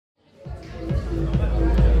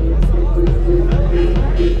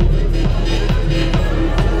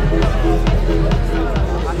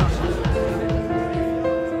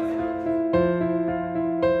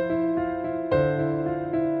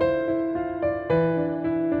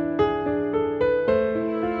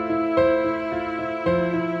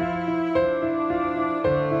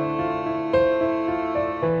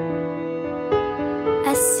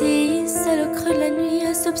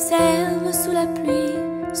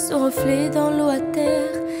Son reflet dans l'eau à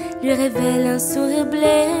terre lui révèle un sourire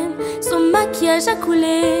blême. Son maquillage a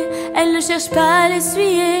coulé, elle ne cherche pas à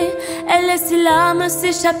l'essuyer. Elle laisse ses larmes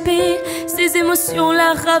s'échapper, ses émotions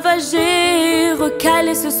la ravager.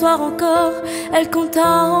 Recalée ce soir encore, elle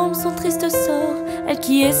contemple son triste sort. Elle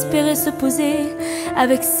qui espérait se poser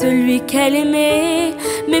avec celui qu'elle aimait.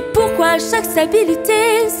 Mais pourquoi à chaque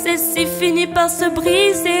stabilité, celle-ci finit par se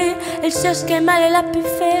briser? Elle cherche quel mal elle a pu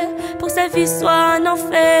faire pour que sa vie soit un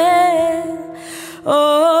enfer.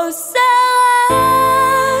 Oh Sarah,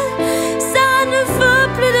 Sarah ne veut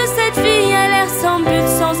plus de cette vie. Elle erre sans but,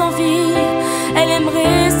 sans envie. Elle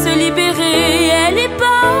aimerait se libérer, elle y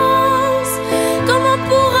pense. Comment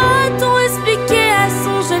pourra-t-on expliquer à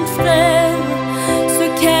son jeune frère ce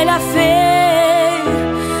qu'elle a fait?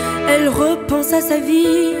 Elle repense à sa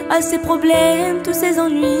vie, à ses problèmes, tous ses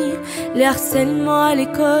ennuis. Les harcèlements à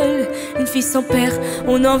l'école, une fille sans père,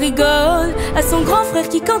 on en rigole. À son grand frère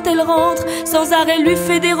qui quand elle rentre, sans arrêt lui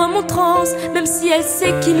fait des remontrances. Même si elle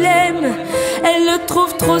sait qu'il l'aime, elle le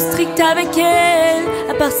trouve trop strict avec elle.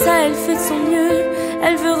 À part ça, elle fait de son mieux,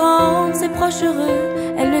 elle veut rendre ses proches heureux.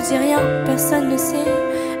 Elle ne dit rien, personne ne sait,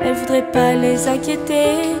 elle voudrait pas les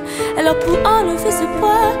inquiéter. Alors pour enlever ce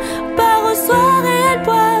poids, part au soir et elle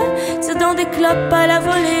boit, tire dans des clopes à la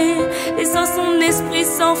volée, laissant son esprit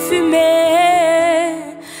s'enfumer.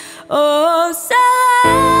 Oh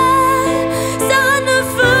Sarah, Sarah ne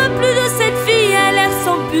veut plus de cette vie. Elle erre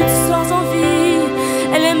sans but, sans envie.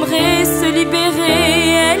 Elle aimerait se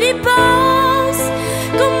libérer, elle y pense.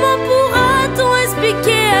 Comment pourra-t-on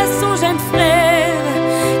expliquer à son jeune frère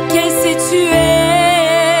qu'elle s'est tuée?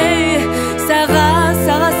 Sarah,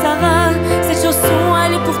 Sarah, Sarah, cette chanson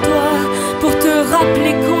elle est pour toi, pour te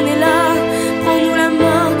rappeler qu'on est là. Prends-nous la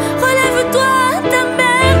main, relève-toi, ta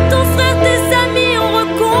mère, ton frère, tes amis, on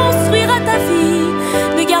reconstruira ta vie.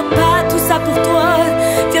 Ne garde pas tout ça pour toi,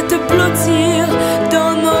 viens te blottir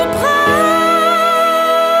dans nos bras.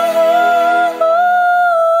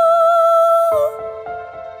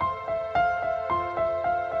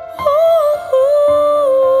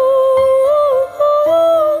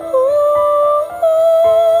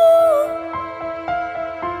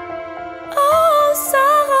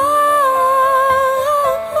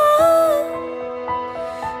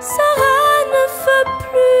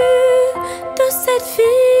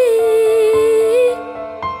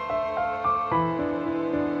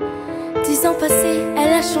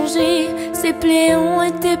 Ses plaies ont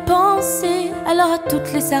été pensées. Alors à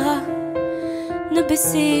toutes les Sarah, ne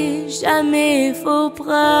baissez jamais vos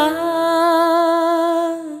bras.